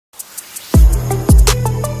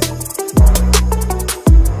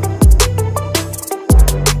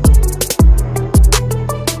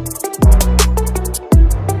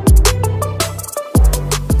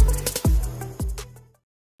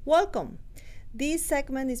welcome. This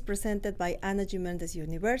segment is presented by Méndez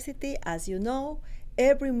University. As you know,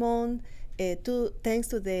 every month, thanks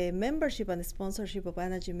to the membership and sponsorship of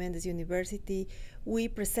Méndez University, we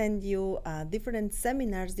present you different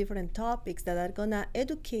seminars, different topics that are gonna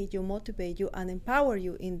educate you, motivate you, and empower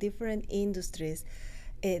you in different industries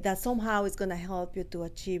that somehow is gonna help you to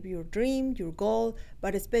achieve your dream, your goal,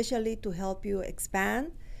 but especially to help you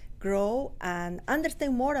expand, grow, and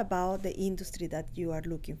understand more about the industry that you are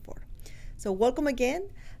looking for. So welcome again.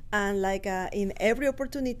 And like in every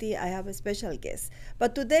opportunity, I have a special guest.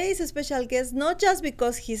 But today is a special guest, not just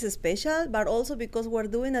because he's special, but also because we're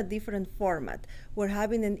doing a different format. We're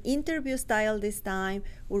having an interview style this time.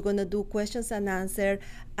 We're gonna do questions and answer.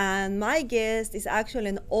 And my guest is actually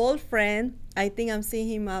an old friend. I think I'm seeing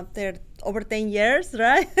him after over 10 years,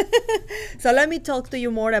 right? So let me talk to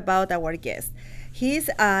you more about our guest. He's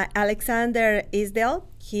Alexander Easdale.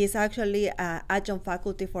 He is actually adjunct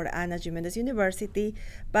faculty for Méndez University,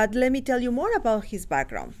 but let me tell you more about his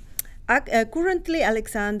background. Currently,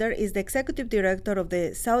 Alexander is the Executive Director of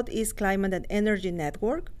the Southeast Climate and Energy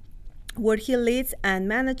Network, where he leads and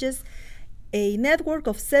manages a network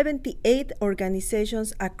of 78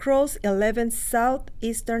 organizations across 11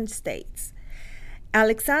 Southeastern states.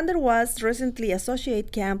 Alexander was recently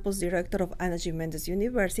Associate Campus Director of Méndez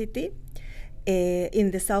University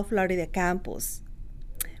in the South Florida campus,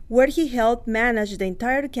 where he helped manage the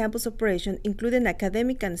entire campus operation, including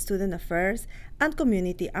academic and student affairs and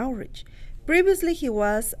community outreach. Previously, he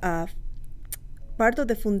was part of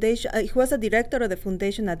the foundation. He was a director of the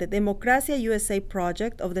foundation at the Democracia USA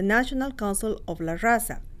project of the National Council of La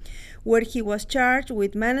Raza, where he was charged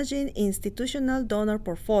with managing institutional donor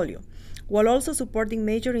portfolio, while also supporting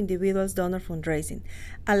major individuals' donor fundraising.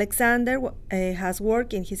 Alexander has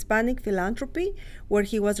worked in Hispanic philanthropy, where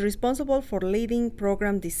he was responsible for leading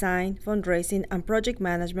program design, fundraising, and project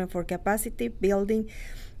management for capacity building,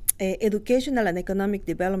 educational and economic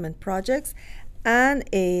development projects, and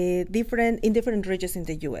in different regions in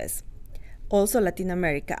the U.S., also Latin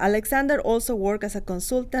America. Alexander also worked as a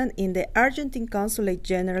consultant in the Argentine Consulate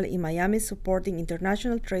General in Miami, supporting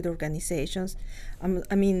international trade organizations,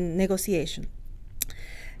 negotiation.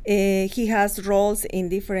 He has roles in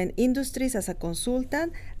different industries as a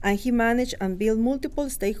consultant, and he managed and built multiple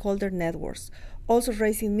stakeholder networks, also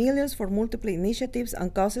raising millions for multiple initiatives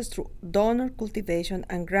and causes through donor cultivation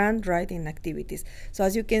and grant writing activities. So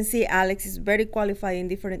as you can see, Alex is very qualified in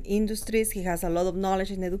different industries. He has a lot of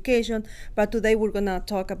knowledge in education, but today we're gonna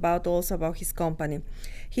talk also about his company.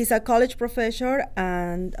 He's a college professor,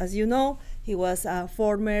 and as you know, he was a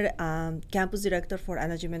former campus director for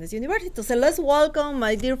Méndez University. So let's welcome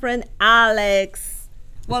my dear friend, Alex.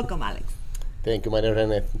 Welcome, Alex. Thank you, my dear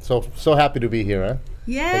Rene. So happy to be here, huh?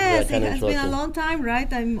 Yes, it has been a long time,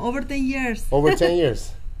 right? I'm over 10 years. Over 10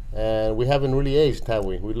 years. And we haven't really aged, have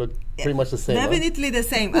we? We look pretty much the same. Definitely the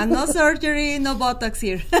same. And no surgery, no Botox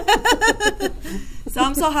here. So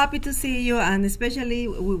I'm so happy to see you, and especially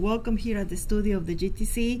we welcome here at the studio of the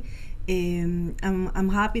GTC. I'm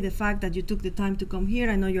happy the fact that you took the time to come here.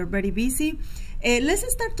 I know you're very busy.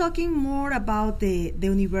 Let's start talking more about the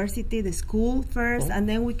university, the school first, and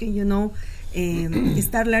then we can,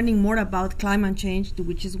 start learning more about climate change,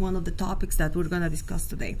 which is one of the topics that we're going to discuss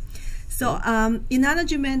today. So in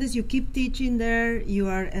Méndez, you keep teaching there. You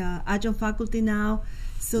are adjunct faculty now.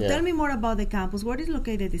 So tell me more about the campus. Where is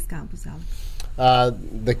located this campus, Alex?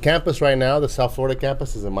 The campus right now, the South Florida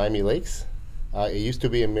campus, is in Miami Lakes. It used to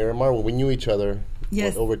be in Miramar when we knew each other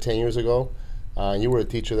over 10 years ago. You were a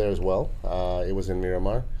teacher there as well. It was in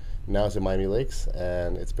Miramar. Now it's in Miami Lakes,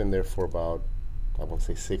 and it's been there for about, I want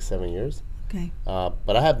to say 6-7 years. Okay.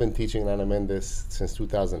 But I have been teaching at Méndez since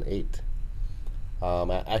 2008.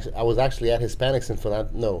 I was actually at Hispanics in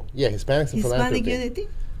Philanthropy. No, Hispanics in Philanthropy. Hispanic Unity?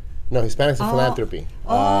 No, Hispanics in Philanthropy.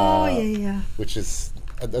 Yeah. Which is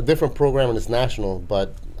a different program, and it's national.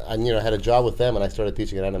 But I had a job with them, and I started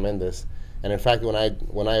teaching at Méndez. And in fact, when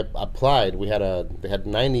I applied, they had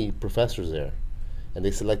 90 professors there, and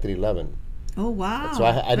they selected 11. Oh wow! So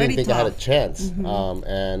I didn't think tough. I had a chance.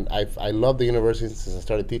 And I love the university since I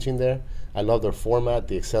started teaching there. I love their format,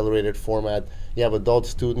 the accelerated format. You have adult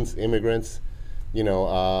students, immigrants,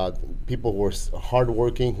 people who are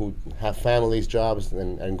hardworking, who have families, jobs,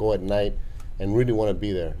 and go at night, and really want to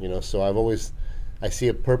be there. So I see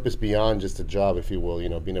a purpose beyond just a job, if you will.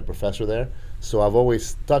 Being a professor there. So I've always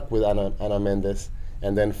stuck with Méndez,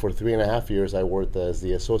 and then for 3.5 years I worked as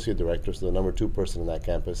the associate director, so the number 2 person in that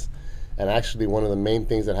campus. And actually, one of the main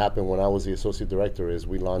things that happened when I was the associate director is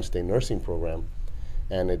we launched a nursing program,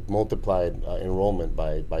 and it multiplied enrollment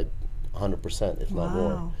by 100%, if not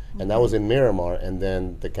more. And that was in Miramar, and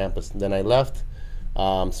then the campus. Then I left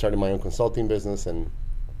started my own consulting business and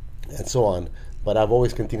so on. But I've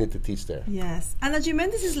always continued to teach there. Yes, and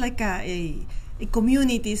Adjunct is like a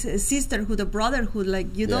community, a sisterhood, a brotherhood.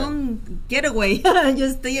 Like you don't get away.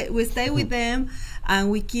 We stay with them, and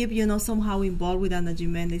we keep somehow involved with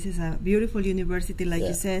Adjunct. This is a beautiful university, like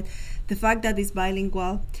you said. The fact that it's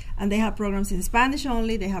bilingual, and they have programs in Spanish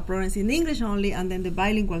only, they have programs in English only, and then the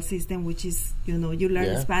bilingual system, which is you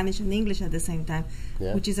learn Spanish and English at the same time,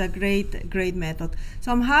 which is a great method.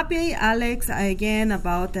 So I'm happy, Alex, again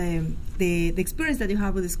about the experience that you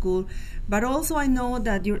have with the school, but also I know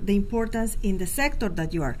that the importance in the sector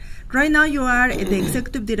that you are. Right now you are the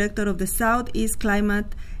Executive Director of the Southeast Climate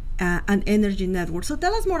and Energy Network. So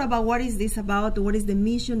tell us more about what is this about, what is the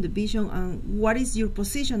mission, the vision, and what is your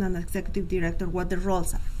position as Executive Director, what the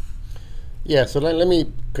roles are. Yeah, so let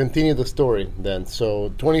me continue the story then. So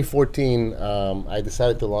 2014, I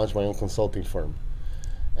decided to launch my own consulting firm.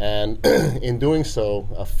 And in doing so,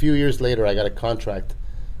 a few years later, I got a contract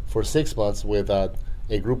for 6 months with a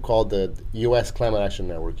group called the U.S. Climate Action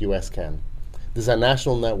Network, USCAN. This is a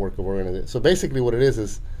national network of organizations. So basically what it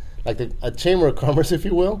is like a chamber of commerce, if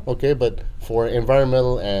you will, okay, but for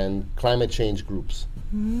environmental and climate change groups.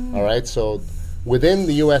 All right, so within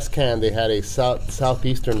the USCAN, they had a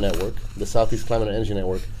Southeastern network, the Southeast Climate and Energy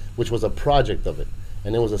Network, which was a project of it.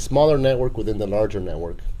 And it was a smaller network within the larger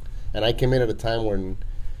network. And I came in at a time when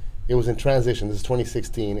it was in transition. This is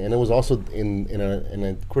 2016, and it was also in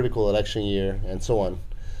a critical election year and so on.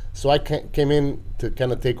 So I came in to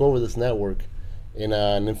kind of take over this network in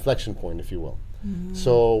an inflection point, if you will.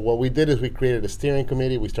 So what we did is we created a steering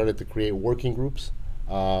committee. We started to create working groups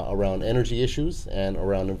around energy issues and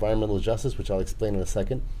around environmental justice, which I'll explain in a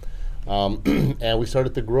second. And we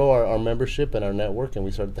started to grow our membership and our network, and we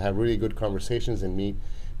started to have really good conversations and meet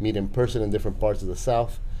in person in different parts of the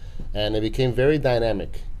South. And it became very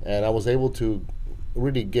dynamic. And I was able to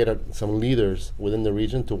really get some leaders within the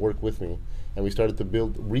region to work with me. And we started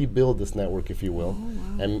to rebuild this network, if you will.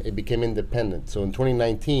 And it became independent. So in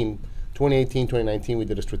 2018, 2019, we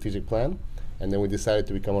did a strategic plan, and then we decided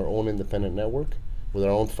to become our own independent network with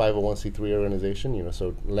our own 501c3 organization,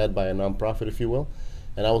 so led by a nonprofit, if you will.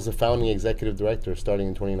 And I was the founding executive director starting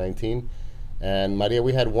in 2019. And Maria,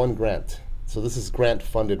 we had one grant. So this is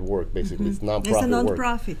grant-funded work, basically. It's nonprofit work. It's a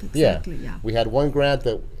nonprofit, exactly, yeah. We had one grant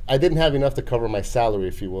that I didn't have enough to cover my salary,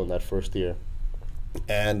 if you will, in that first year.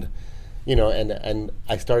 And and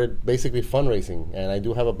I started basically fundraising, and I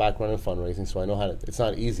do have a background in fundraising, so I know how to. It's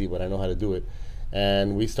not easy, but I know how to do it.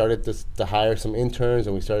 And we started to hire some interns,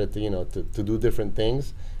 and we started to do different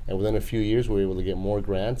things. And within a few years, we were able to get more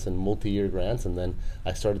grants and multi-year grants. And then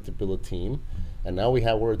I started to build a team, and now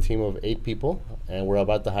we're a team of 8 people, and we're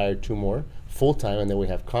about to hire 2 more full time. And then we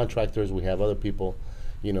have contractors, we have other people,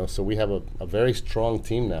 So we have a very strong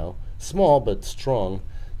team now, small but strong.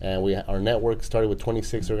 And our network started with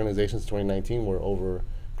 26 organizations in 2019. We're over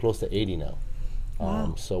close to 80 now.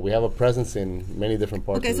 Wow. So we have a presence in many different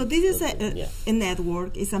parts. Okay, so this is a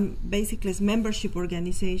network. It's basically a membership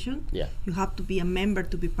organization. Yeah. You have to be a member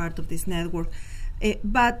to be part of this network.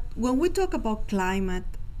 But when we talk about climate,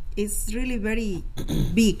 it's really very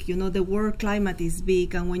big. The word climate is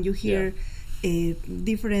big, and when you hear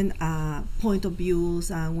different point of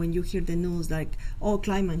views, and when you hear the news like,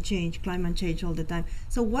 climate change all the time.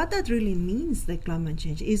 So what that really means, the climate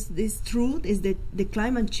change? Is this true? Is the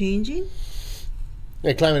climate changing?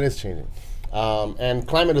 Yeah, climate is changing. And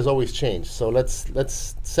climate has always changed. So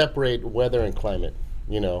let's separate weather and climate.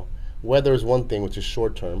 Weather is one thing, which is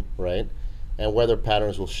short term, right? And weather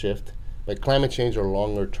patterns will shift. But climate change are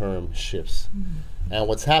longer term shifts. And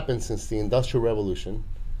what's happened since the Industrial Revolution,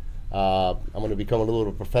 I'm going to become a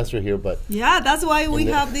little professor here, but... Yeah, that's why we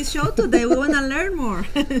have this show today. We want to learn more.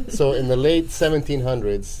 So in the late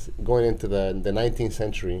 1700s, going into the 19th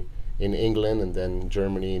century, in England and then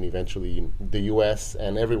Germany and eventually the US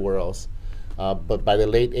and everywhere else, but by the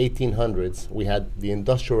late 1800s, we had the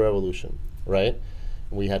Industrial Revolution, right?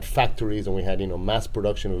 We had factories and we had mass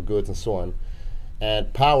production of goods and so on.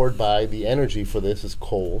 And powered by the energy for this is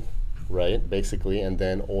coal, right, basically, and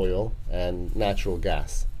then oil and natural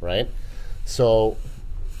gas, right? So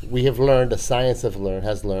we have learned, the science has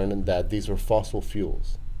learned that these are fossil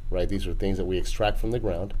fuels, right? These are things that we extract from the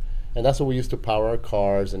ground, and that's what we use to power our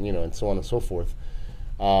cars and and so on and so forth.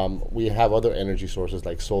 We have other energy sources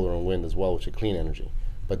like solar and wind as well, which are clean energy,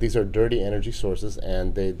 but these are dirty energy sources,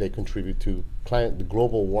 and they contribute to the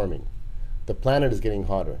global warming. The planet is getting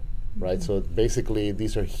hotter, right? So basically,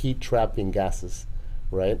 these are heat-trapping gases,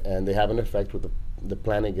 right? And they have an effect with the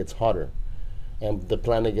planet gets hotter. And the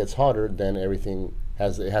planet gets hotter, then everything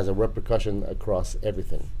has a repercussion across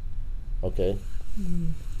everything, okay?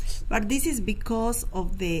 But this is because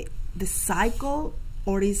of the cycle,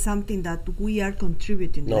 or is something that we are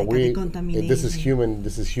contributing, no, like the contamination? This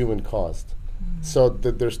is human caused. So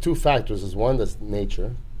there's two factors. There's one that's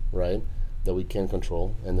nature, right, that we can't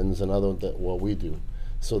control, and then there's another that what we do.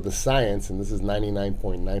 So the science, and this is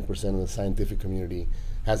 99.9% of the scientific community,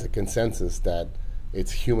 has a consensus that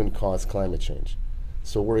it's human-caused climate change.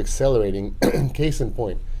 So we're accelerating. Case in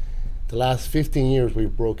point, the last 15 years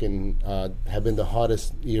we've broken, have been the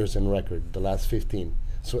hottest years in record, the last 15.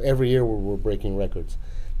 So every year we're breaking records.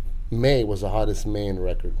 May was the hottest May in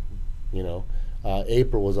record, you know.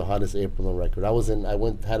 April was the hottest April on record.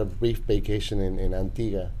 Had a brief vacation in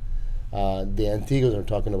Antigua. The Antiguans are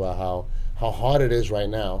talking about how hot it is right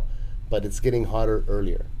now, but it's getting hotter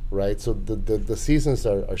earlier, right? So the seasons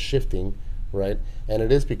are shifting, right? And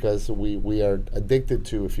it is because we are addicted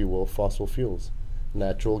to, if you will, fossil fuels,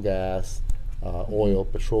 natural gas, oil,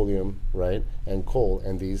 petroleum, right, and coal.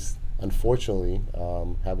 And these, unfortunately,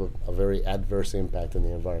 have a very adverse impact on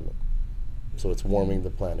the environment. So it's warming the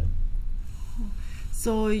planet.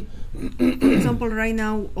 So, for example, right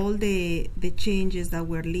now, all the changes that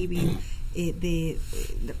we're living,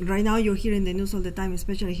 right now you're hearing the news all the time,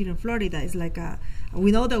 especially here in Florida. It's like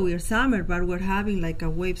we know that we're summer, but we're having like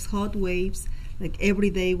hot waves. Like every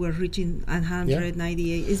day we're reaching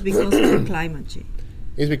 198. It's because of climate change.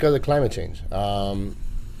 It's because of climate change.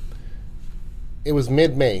 It was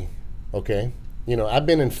mid-May, okay? You know, I've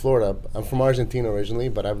been in Florida. I'm from Argentina originally,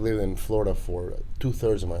 but I've lived in Florida for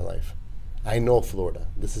 2/3 of my life. I know Florida.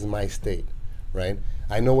 This is my state, right?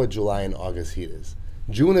 I know what July and August heat is.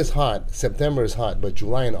 June is hot, September is hot, but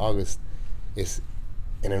July and August is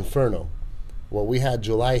an inferno. Well, we had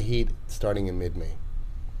July heat starting in mid-May,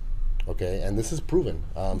 okay? And this is proven.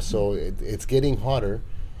 So it's getting hotter,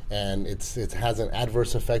 and it has an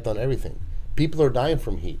adverse effect on everything. People are dying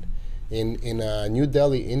from heat. In New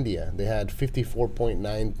Delhi, India, they had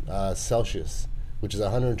 54.9 Celsius, which is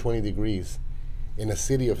 120 degrees, in a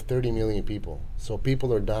city of 30 million people. So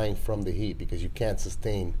people are dying from the heat because you can't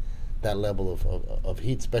sustain that level of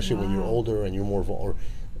heat, especially when you're older and you're more vulnerable.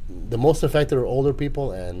 The most affected are older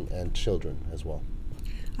people and children as well.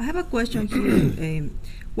 I have a question here.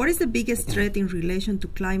 What is the biggest threat in relation to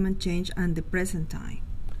climate change and the present time?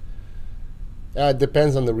 It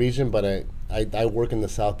depends on the region, but I work in the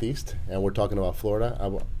Southeast, and we're talking about Florida.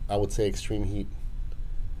 I would say extreme heat.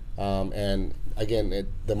 And again,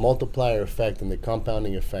 the multiplier effect and the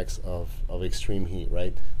compounding effects of extreme heat,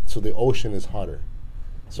 right? So the ocean is hotter.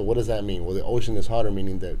 So what does that mean? Well, the ocean is hotter,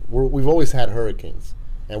 meaning that we've always had hurricanes,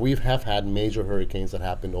 and we have had major hurricanes that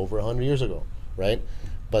happened over 100 years ago, right?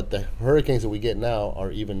 But the hurricanes that we get now are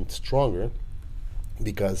even stronger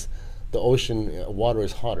because the ocean water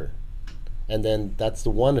is hotter. And then that's the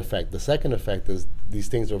one effect. The second effect is these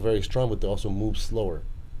things are very strong, but they also move slower.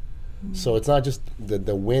 So it's not just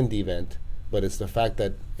the wind event, but it's the fact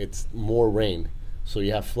that it's more rain. So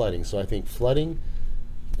you have flooding. So I think flooding,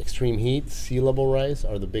 extreme heat, sea level rise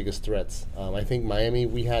are the biggest threats. I think Miami,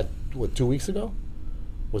 we had, 2 weeks ago?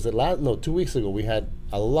 Was it last? No, 2 weeks ago we had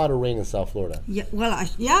a lot of rain in South Florida. Yeah, well,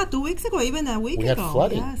 2 weeks ago, even a week ago. We had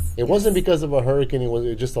flooding. Yes, it wasn't because of a hurricane, it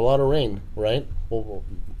was just a lot of rain, right? Well,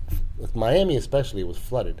 with Miami especially, it was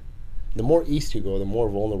flooded. The more east you go, the more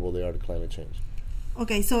vulnerable they are to climate change.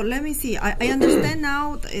 Okay, so let me see. I understand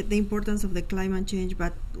now the importance of the climate change,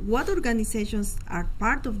 but what organizations are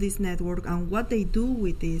part of this network and what they do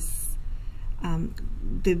with this,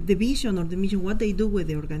 the vision or the mission, what they do with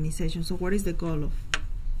the organization? So what is the goal of?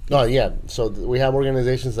 Oh, yeah. So we have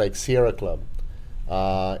organizations like Sierra Club,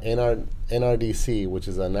 NRDC, which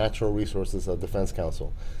is a Natural Resources Defense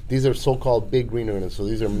Council. These are so-called big green organizations. So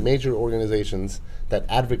these are major organizations that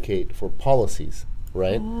advocate for policies,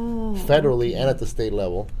 right? Federally and at the state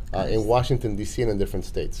level, in Washington, D.C. and in different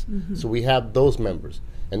states. So we have those members.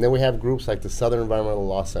 And then we have groups like the Southern Environmental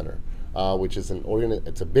Law Center, which is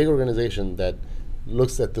it's a big organization that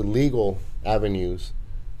looks at the legal avenues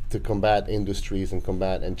to combat industries and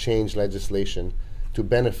combat and change legislation to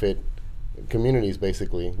benefit communities,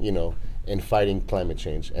 basically, you know, in fighting climate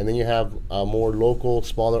change. And then you have more local,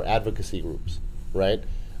 smaller advocacy groups, right?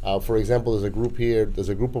 For example, there's a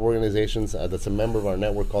group of organizations that's a member of our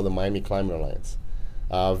network called the Miami Climate Alliance.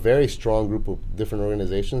 A very strong group of different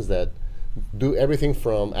organizations that do everything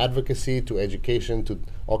from advocacy to education to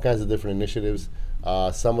all kinds of different initiatives.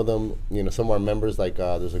 Some of them, you know, some of our members, like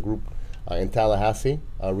there's a group in Tallahassee,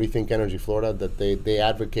 Rethink Energy Florida, that they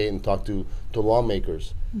advocate and talk to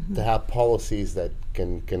lawmakers to have policies that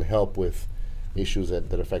can help with issues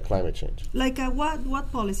that affect climate change. Like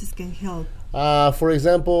what policies can help? For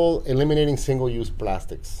example, eliminating single-use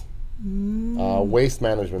plastics. Waste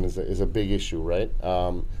management is a big issue, right?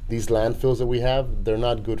 These landfills that we have, they're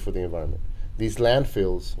not good for the environment. These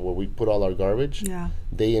landfills where we put all our garbage,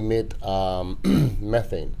 they emit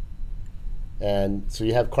methane. And so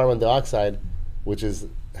you have carbon dioxide, which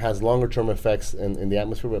has longer term effects in the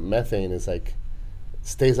atmosphere, but methane is like,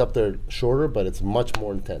 stays up there shorter, but it's much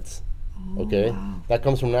more intense. Okay? Wow. That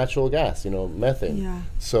comes from natural gas, methane. Yeah.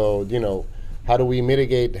 So, how do we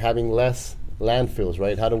mitigate having less landfills,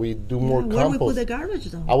 right? How do we do more compost? Where we put the garbage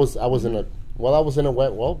though? I was in a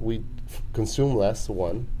we consume less,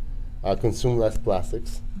 consume less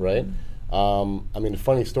plastics, right?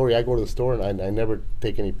 Funny story, I go to the store and I never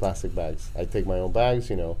take any plastic bags. I take my own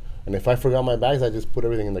bags, and if I forgot my bags, I just put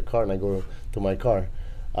everything in the car and I go to my car.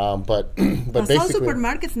 But basically, some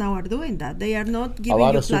supermarkets now are doing that. They are not giving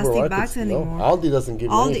you plastic bags anymore. No, Aldi doesn't give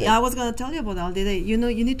you anything. I was going to tell you about Aldi. You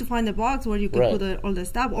need to find a box where you can put all the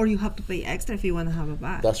stuff, or you have to pay extra if you want to have a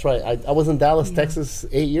bag. That's right. I was in Dallas, Texas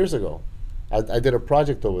 8 years ago. I did a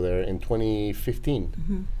project over there in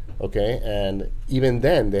 2015. Okay, and even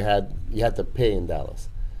then you had to pay in Dallas.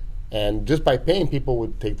 And just by paying, people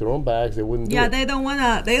would take their own bags. They wouldn't do it. They don't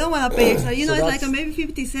wanna pay extra. It's like maybe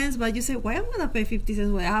 50 cents, but you say, why am I gonna pay 50 cents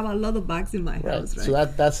when I have a lot of bags in my house, right?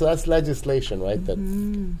 So that's legislation, right?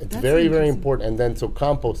 It's very, very important. And then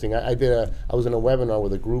composting. I was in a webinar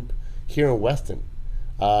with a group here in Weston,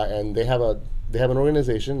 and they have an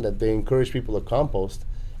organization that they encourage people to compost,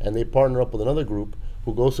 and they partner up with another group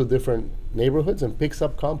who goes to different neighborhoods and picks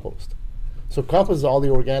up compost. So compost is all the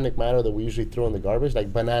organic matter that we usually throw in the garbage,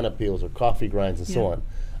 like banana peels or coffee grinds and so on.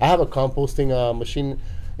 I have a composting machine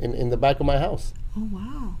in the back of my house. Oh,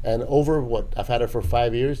 wow. And I've had it for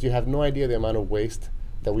 5 years, you have no idea the amount of waste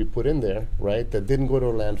that we put in there, right, that didn't go to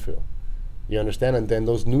a landfill. You understand? And then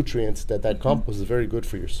those nutrients, that compost is very good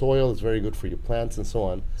for your soil, it's very good for your plants and so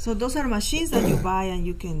on. So those are machines that you buy and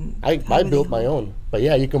you can... I built my own. But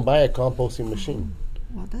you can buy a composting machine.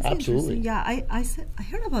 Well, that's interesting. Yeah, I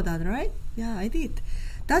heard about that, right? Yeah, I did.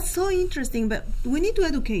 That's so interesting, but we need to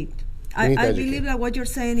educate. I believe that what you're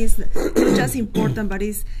saying is not just important, but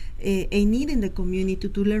is a need in the community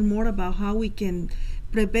to learn more about how we can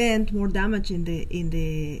prevent more damage in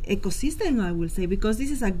the ecosystem, I will say, because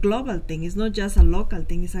this is a global thing. It's not just a local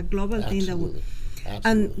thing. It's a global thing. Absolutely.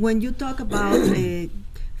 And when you talk about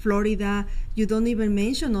Florida, you don't even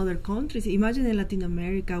mention other countries. Imagine in Latin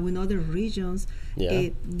America, in other regions,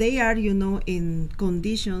 they are, in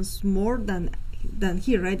conditions more than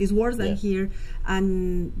here, right? It's worse than here,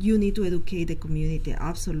 and you need to educate the community,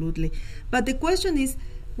 absolutely. But the question is,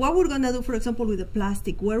 what we're going to do, for example, with the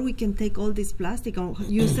plastic, where we can take all this plastic.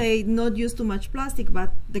 You say not use too much plastic,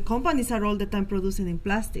 but the companies are all the time producing in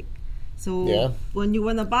plastic. So when you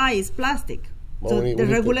want to buy, it's plastic. Well, so the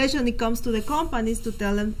regulation, it comes to the companies to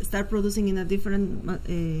tell them start producing in a different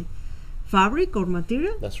fabric or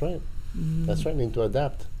material. That's right. That's right. Need to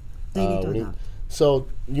adapt. They need to adapt. So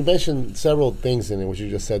you mentioned several things in it, which you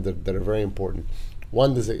just said that are very important.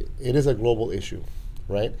 One is it is a global issue,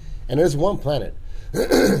 right? And there's one planet,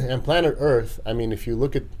 and planet Earth. I mean, if you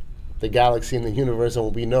look at the galaxy and the universe and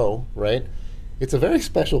what we know, right? It's a very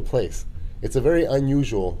special place. It's a very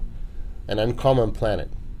unusual and uncommon planet.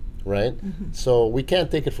 Right, so we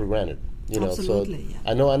can't take it for granted. Absolutely,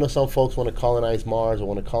 so I know some folks want to colonize Mars or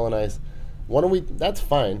want to colonize. Why don't we? That's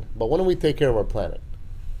fine, but why don't we take care of our planet?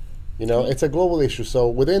 It's a global issue. So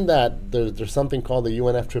within that, there's something called the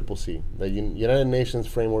UNFCCC, the United Nations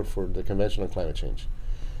Framework for the Convention on Climate Change,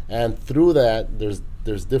 and through that,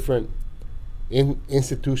 there's different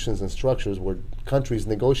institutions and structures where countries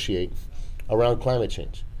negotiate around climate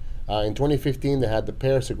change. In 2015, they had the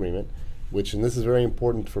Paris Agreement, which, and this is very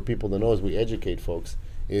important for people to know as we educate folks,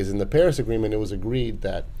 is in the Paris Agreement, it was agreed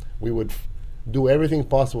that we would do everything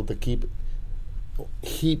possible to keep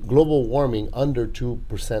global warming under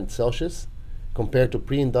 2% Celsius compared to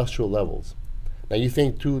pre-industrial levels. Now you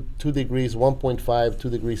think 2 degrees, 1.5, 2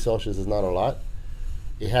 degrees Celsius is not a lot.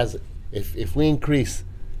 It has, if we increase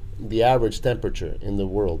the average temperature in the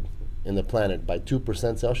world, in the planet, by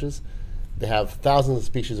 2% Celsius, they have thousands of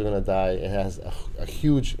species are going to die. It has a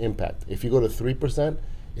huge impact. If you go to 3%,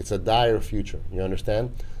 it's a dire future. You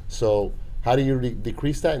understand? So how do you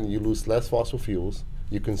decrease that? And you lose less fossil fuels.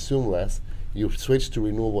 You consume less. You switch to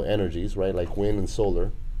renewable energies, right, like wind and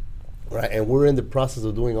solar, right? And we're in the process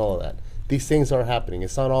of doing all of that. These things are happening.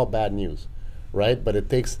 It's not all bad news, right? But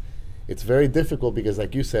it's very difficult because,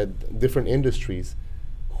 like you said, different industries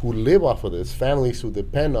who live off of this, families who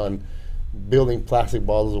depend on building plastic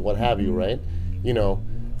bottles or what have you, right?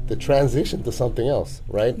 The transition to something else,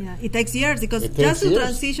 right? Yeah, it takes years because just to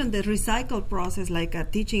transition the recycle process,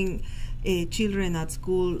 like teaching children at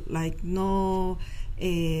school, like no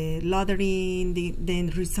lathering,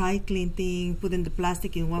 then recycling thing, putting the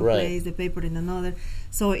plastic in one Right. place, the paper in another.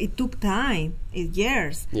 So it took time,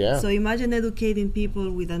 years. Yeah. So imagine educating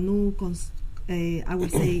people with a new, I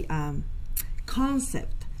would say,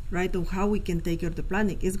 concept, right, of how we can take care of the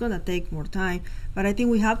planet. It's going to take more time, but I think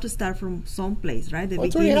we have to start from some place, right?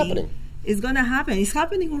 It's already happening. It's going to happen. It's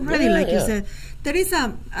happening already, Yeah, like you yeah. said. There is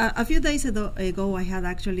a few days ago, I had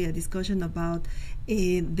actually a discussion about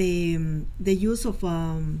the use of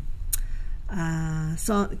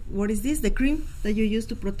what is this? The cream that you use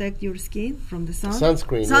to protect your skin from the sun?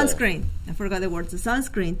 Sunscreen. Sunscreen. I forgot the word. The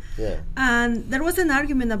sunscreen. Yeah. And there was an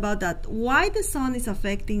argument about that. Why the sun is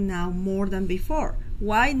affecting now more than before?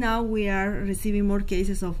 Why now we are receiving more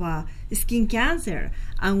cases of skin cancer?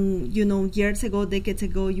 And, you know, years ago, decades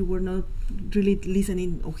ago, you were not really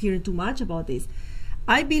listening or hearing too much about this.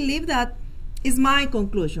 I believe that is my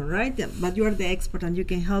conclusion, right? But you are the expert and you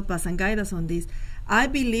can help us and guide us on this. I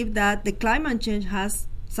believe that the climate change has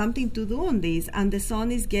something to do on this, and the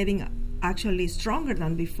sun is getting actually stronger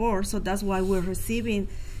than before. So that's why we're receiving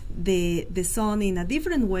the sun in a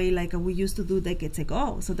different way like we used to do decades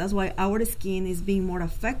ago. So that's why our skin is being more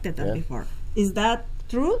affected than before. Is that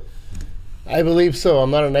true? I believe so.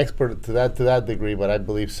 I'm not an expert to that degree, but I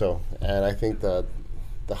believe so. And I think that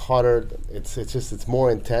the hotter it's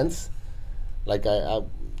more intense. Like I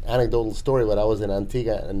anecdotal story, but I was in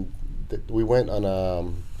Antigua and we went on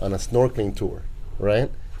a snorkeling tour,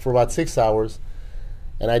 right, for about 6 hours,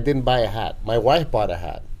 and I didn't buy a hat. My wife bought a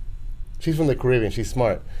hat. She's from the Caribbean. She's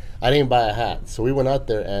smart. I didn't buy a hat, so we went out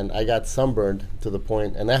there, and I got sunburned to the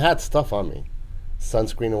point, and I had stuff on me,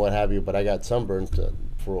 sunscreen and what have you, but I got sunburned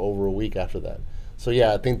for over a week after that. So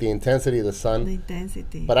yeah, I think the intensity of the sun. The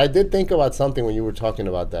intensity. But I did think about something when you were talking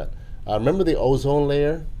about that. Remember the ozone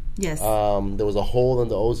layer? Yes. There was a hole in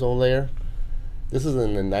the ozone layer. This is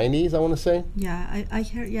in the 90s, I want to say. Yeah, I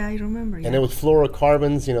heard. Yeah, I remember. Yeah. And it was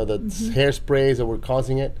fluorocarbons, you know, the hairsprays that were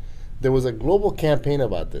causing it. There was a global campaign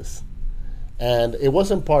about this. And it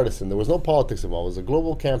wasn't partisan. There was no politics involved. It was a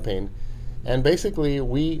global campaign. And basically,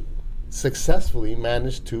 we successfully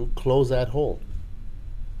managed to close that hole.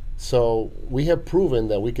 So we have proven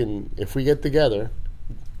that we can, if we get together,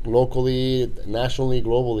 locally, nationally,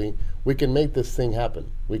 globally, we can make this thing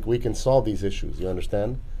happen. We can solve these issues. You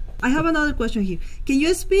understand? I have another question here. Can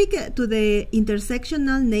you speak to the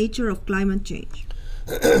intersectional nature of climate change?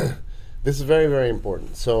 This is very, very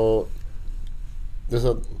important. So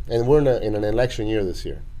and we're in an election year this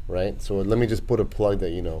year, right? So let me just put a plug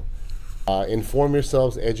that you know. Inform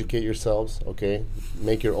yourselves, educate yourselves, okay?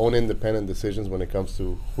 Make your own independent decisions when it comes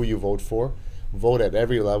to who you vote for. Vote at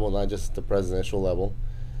every level, not just the presidential level.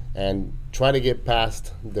 And try to get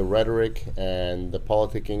past the rhetoric and the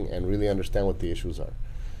politicking and really understand what the issues are.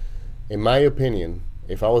 In my opinion,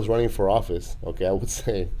 if I was running for office, okay, I would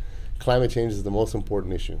say climate change is the most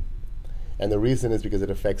important issue. And the reason is because it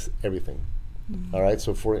affects everything. Mm-hmm. All right,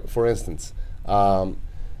 so for instance, it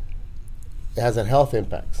has a health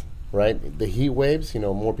impacts, right? The heat waves, you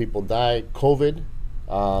know, more people die. COVID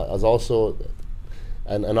is also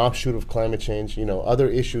an offshoot of climate change. You know, other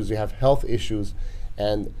issues, you have health issues,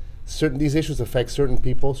 and these issues affect certain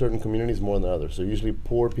people, certain communities more than others. So usually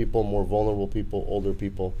poor people, more vulnerable people, older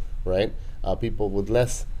people, right? People with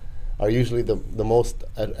less are usually the most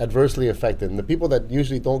adversely affected. And the people that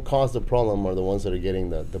usually don't cause the problem are the ones that are getting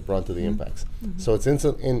the brunt of the impacts. Mm-hmm. So it's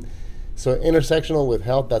so intersectional with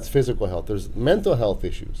health, that's physical health. There's mental health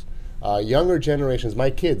issues. Younger generations, my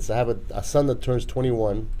kids, I have a son that turns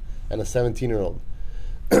 21 and a 17-year-old.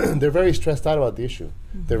 They're very stressed out about the issue.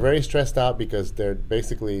 Mm-hmm. They're very stressed out because they're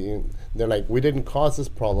like, we didn't cause this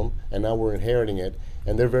problem and now we're inheriting it,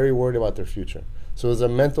 and they're very worried about their future. So there's a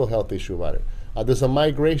mental health issue about it. There's a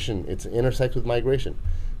migration. It intersects with migration.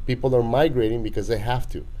 People are migrating because they have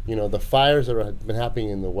to. You know, the fires that have been happening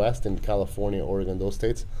in the West, in California, Oregon, those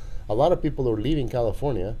states, a lot of people are leaving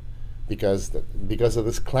California because of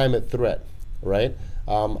this climate threat, right?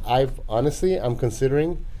 I'm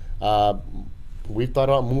considering, we've thought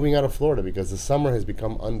about moving out of Florida because the summer has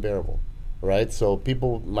become unbearable, right? So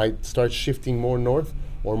people might start shifting more north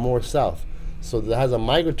or more south. So that has a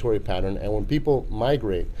migratory pattern, and when people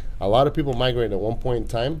migrate, a lot of people migrate at one point in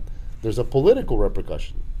time, there's a political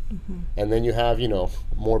repercussion. Mm-hmm. And then you have, you know,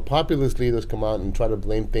 more populist leaders come out and try to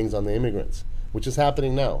blame things on the immigrants, which is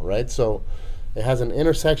happening now, right? So it has an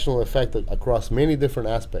intersectional effect across many different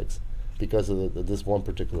aspects because of this one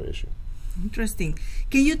particular issue. Interesting.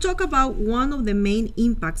 Can you talk about one of the main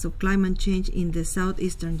impacts of climate change in the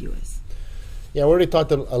southeastern U.S.? Yeah, we already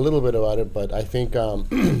talked a little bit about it, but I think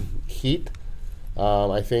heat.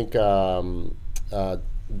 I think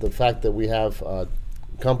the fact that we have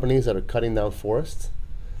companies that are cutting down forests.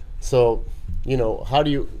 So, you know, how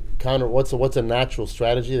do you counter? What's a natural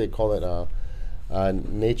strategy? They call it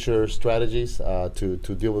nature strategies to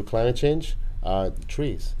deal with climate change.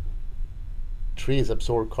 Trees. Trees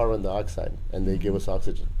absorb carbon dioxide and they give us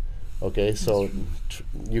oxygen. Okay, so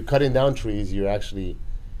you're cutting down trees, you're actually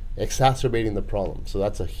exacerbating the problem. So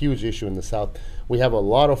that's a huge issue in the South. We have a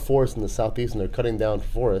lot of forests in the Southeast, and they're cutting down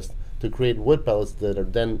forests to create wood pellets that are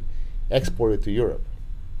then exported to Europe.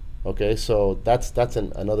 Okay, so that's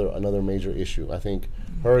another major issue. I think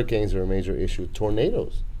hurricanes are a major issue.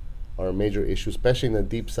 Tornadoes are a major issue, especially in the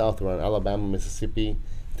deep South around Alabama, Mississippi,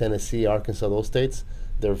 Tennessee, Arkansas, those states.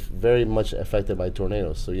 They're very much affected by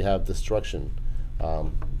tornadoes. So you have destruction.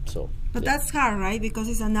 But that's hard, right? Because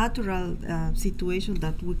it's a natural situation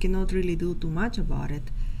that we cannot really do too much about it.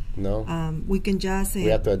 No. We can just we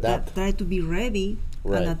have to adapt. Try to be ready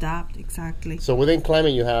and adapt, exactly. So within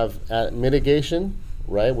climate, you have mitigation,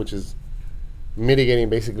 right, which is mitigating,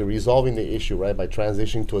 basically resolving the issue, right, by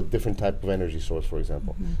transitioning to a different type of energy source, for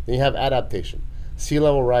example. Then you have adaptation. Sea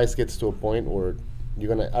level rise gets to a point where you're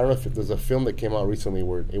gonna. I don't know if there's a film that came out recently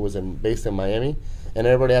where it was based in Miami, and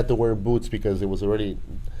everybody had to wear boots because it was already,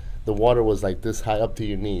 the water was like this high up to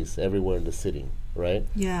your knees everywhere in the city, right?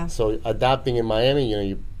 Yeah. So adapting in Miami, you know,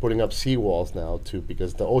 you're putting up seawalls now too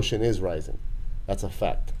because the ocean is rising. That's a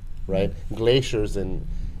fact, right? Glaciers in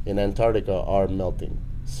Antarctica are melting.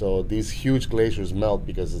 So these huge glaciers melt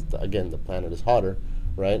because, again, the planet is hotter,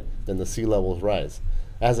 right? Then the sea levels rise.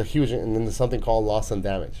 That has a huge, and then there's something called loss and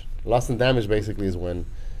damage. Loss and damage basically is when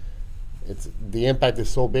the impact is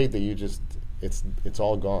so big that you just, it's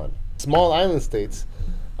all gone. Small island states,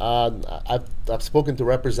 I've spoken to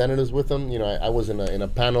representatives with them. You know, I was in a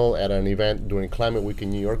panel at an event during Climate Week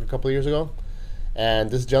in New York a couple of years ago,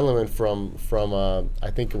 and this gentleman from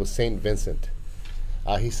I think it was St. Vincent,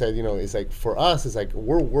 he said, you know, it's like for us, it's like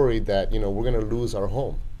we're worried that, you know, we're gonna lose our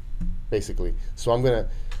home, basically. So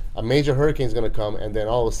a major hurricane is gonna come, and then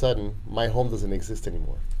all of a sudden, my home doesn't exist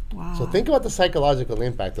anymore. Wow. So think about the psychological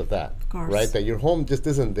impact of that, right? That your home just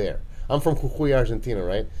isn't there. I'm from Jujuy, Argentina,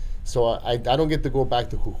 right? So I don't get to go back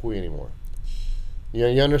to Jujuy anymore. You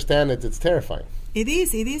understand that it's terrifying. It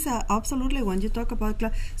is absolutely when you talk about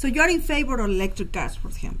so you are in favor of electric cars, for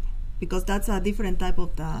example, because that's a different type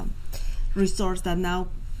of resource that now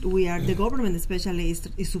the government especially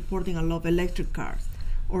is supporting a lot of electric cars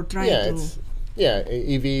or trying to.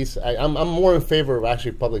 EVs. I'm more in favor of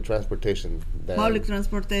actually public transportation than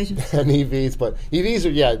EVs. But EVs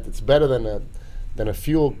are it's better than a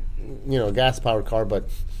fuel, gas powered car. But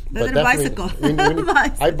bicycle.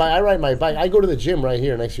 I ride my bike. I go to the gym right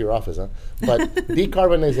here next to your office. But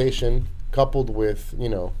decarbonization coupled with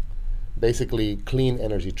basically clean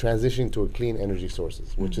energy, transitioning to a clean energy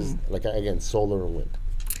sources, which is like again solar and wind.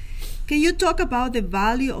 Can you talk about the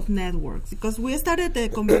value of networks? Because we started the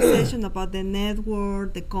conversation about the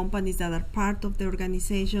network, the companies that are part of the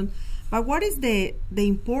organization, but what is the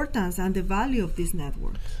importance and the value of this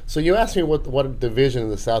network? So you asked me what the vision of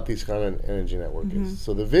the Southeast Climate Energy Network is.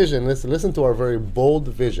 So the vision, listen to our very bold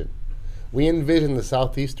vision. We envision the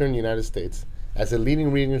Southeastern United States as a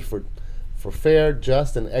leading region for fair,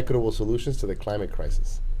 just, and equitable solutions to the climate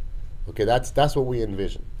crisis. Okay, that's what we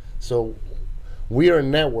envision. So we are a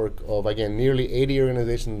network of, again, nearly 80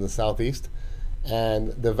 organizations in the Southeast, and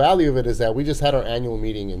the value of it is that we just had our annual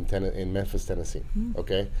meeting in Memphis, Tennessee,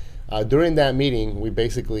 okay? During that meeting, we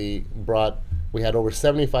basically we had over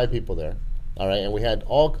 75 people there, all right? And we had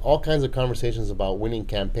all kinds of conversations about winning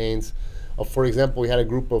campaigns. For example, we had a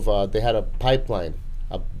group of, they had a pipeline,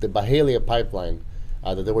 the Bahalia pipeline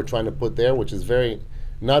that they were trying to put there, which is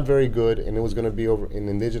not very good, and it was gonna be over in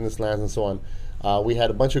indigenous lands and so on. We had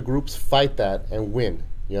a bunch of groups fight that and win.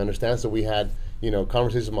 You understand? So we had,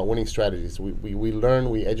 conversations about winning strategies. We learn,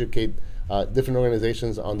 we educate different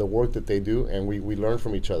organizations on the work that they do, and we learn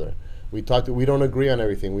from each other. We don't agree on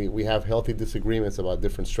everything. We have healthy disagreements about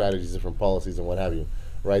different strategies, different policies, and what have you,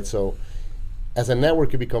 right? So as a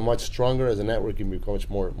network, you become much stronger. As a network, you become much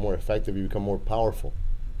more effective. You become more powerful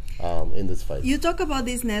in this fight. You talk about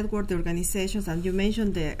these network, the organizations, and you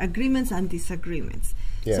mentioned the agreements and disagreements.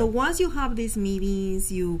 Yeah. So once you have these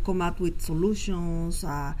meetings, you come up with solutions,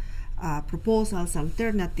 proposals,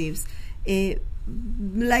 alternatives.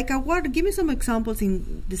 What? Give me some examples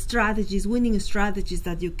in the strategies, winning strategies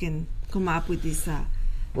that you can come up with these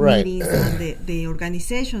meetings and the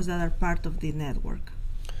organizations that are part of the network.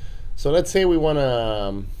 So let's say we want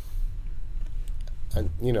to,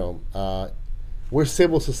 we're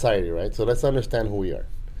civil society, right? So let's understand who we are.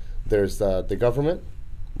 There's the government,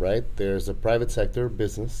 right? There's the private sector,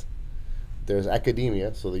 business. There's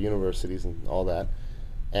academia, so the universities and all that,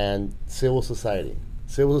 and civil society.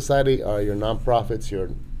 Civil society are your nonprofits, your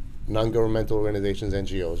non-governmental organizations,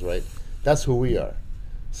 NGOs, right? That's who we are.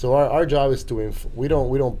 So our job is to we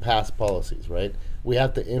don't pass policies, right? We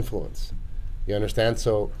have to influence. You understand?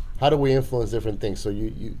 So how do we influence different things? So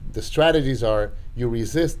the strategies are, you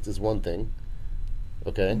resist is one thing,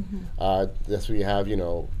 okay? That's where you have, you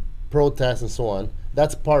know, protests and so on.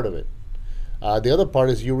 That's part of it. The other part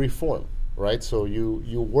is you reform, right? So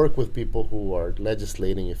you work with people who are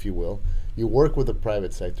legislating, if you will. You work with the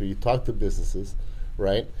private sector. You talk to businesses,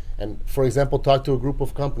 right? And, for example, talk to a group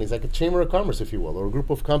of companies, like a chamber of commerce, if you will, or a group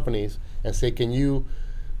of companies, and say, can you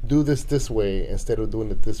do this way instead of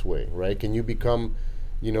doing it this way, right? Can you become,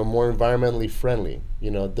 you know, more environmentally friendly?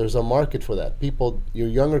 You know, there's a market for that. People, your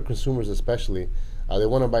younger consumers especially, they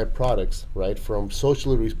want to buy products, right, from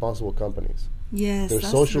socially responsible companies. Yes, they're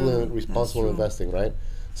that's socially true. responsible investing, right?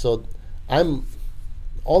 So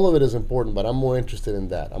all of it is important, but I'm more interested in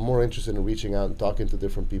that. I'm more interested in reaching out and talking to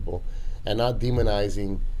different people and not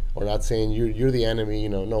demonizing or not saying you're the enemy, you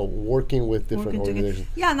know, no, working with different organizations.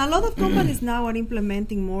 Yeah, and a lot of companies now are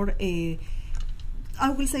implementing more I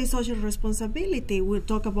will say social responsibility. We'll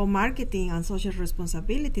talk about marketing and social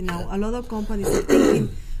responsibility now. A lot of companies are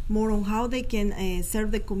thinking more on how they can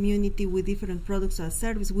serve the community with different products or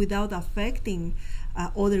service without affecting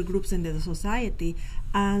other groups in the society.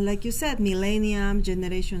 And like you said, Millennium,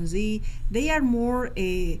 Generation Z, they are more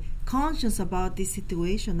conscious about this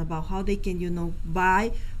situation, about how they can, you know,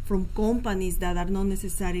 buy from companies that are not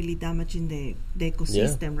necessarily damaging the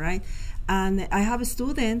ecosystem, right? And I have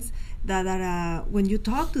students that are, when you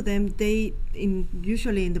talk to them, they,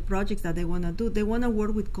 usually in the projects that they want to do, they want to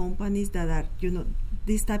work with companies that are, you know,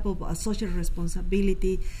 this type of social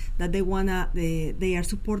responsibility, that they wanna they are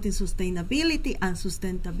supporting sustainability and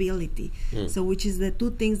sustainability. So which is the two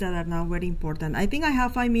things that are now very important. I think I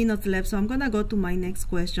have 5 minutes left, so I'm gonna go to my next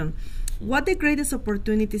question. What the greatest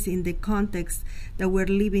opportunities in the context that we're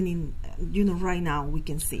living in, you know, right now we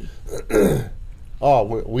can see?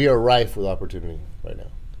 We are rife with opportunity right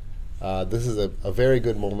now. This is a very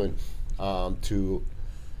good moment to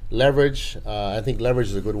leverage. I think leverage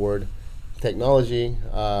is a good word. Technology,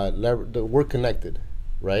 we're connected,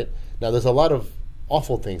 right? Now, there's a lot of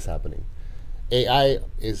awful things happening. AI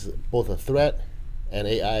is both a threat and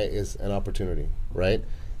AI is an opportunity, right?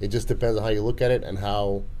 It just depends on how you look at it and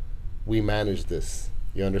how we manage this.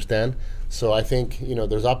 You understand? So I think, you know,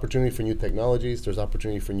 there's opportunity for new technologies. There's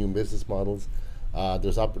opportunity for new business models.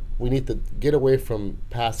 We need to get away from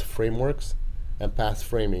past frameworks and past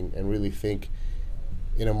framing and really think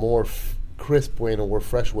in a more crisp way, in a more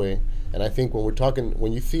fresh way. And I think when we're talking,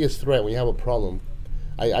 when you see a threat, when you have a problem,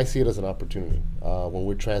 I see it as an opportunity when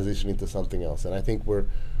we're transitioning to something else. And I think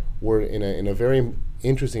we're in a very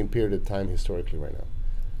interesting period of time historically right now.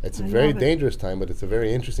 It's a very dangerous time, but it's a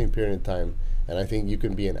very interesting period of time. And I think you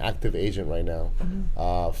can be an active agent right now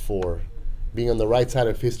for being on the right side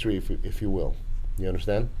of history, if you will. You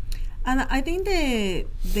understand? And I think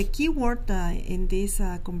the key word in this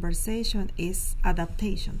conversation is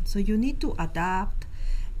adaptation. So you need to adapt.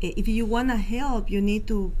 If you want to help, you need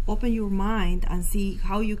to open your mind and see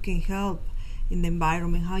how you can help in the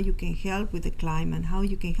environment, how you can help with the climate, how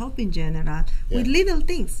you can help in general with little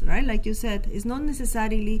things, right? Like you said, it's not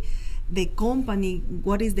necessarily the company,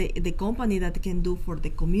 what is the company that can do for the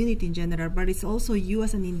community in general, but it's also you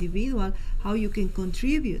as an individual, how you can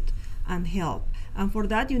contribute and help. And for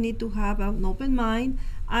that, you need to have an open mind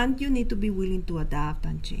and you need to be willing to adapt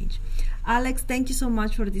and change. Alex, thank you so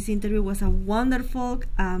much for this interview. It was a wonderful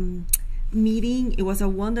meeting. It was a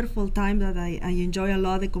wonderful time that I enjoy a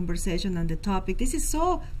lot the conversation and the topic. This is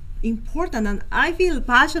so important and I feel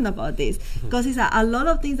passionate about this because it's a lot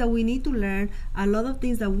of things that we need to learn, a lot of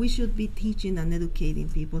things that we should be teaching and educating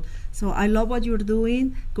people. So I love what you're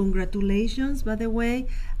doing. Congratulations, by the way,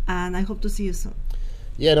 and I hope to see you soon.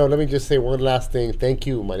 Yeah, no, let me just say one last thing. Thank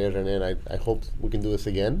you, Maria René. I hope we can do this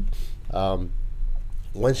again.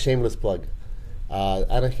 One shameless plug.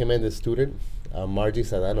 Ana Jimenez student, Margie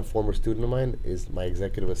Sadan, a former student of mine, is my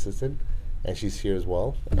executive assistant, and she's here as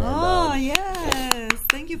well. And, yes.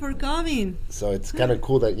 Thank you for coming. So it's kind of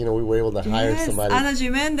cool that, you know, we were able to hire somebody. Ana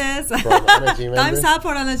Jimenez. From Ana Jimenez. Time's up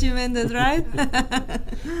for Ana Jimenez, right?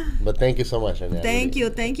 But thank you so much, Ana. Thank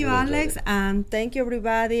you, Alex, and thank you,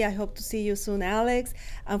 everybody. I hope to see you soon, Alex.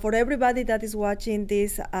 And for everybody that is watching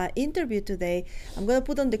this interview today, I'm going to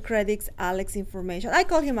put on the credits Alex information. I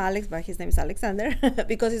call him Alex, but his name is Alexander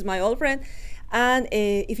because he's my old friend. And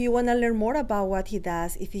if you want to learn more about what he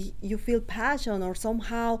does, if you feel passion or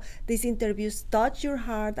somehow these interviews touch your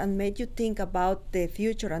heart and made you think about the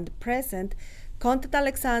future and the present, contact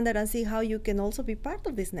Alexander and see how you can also be part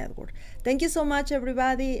of this network. Thank you so much,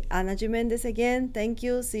 everybody. Ana G. Méndez again. Thank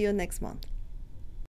you. See you next month.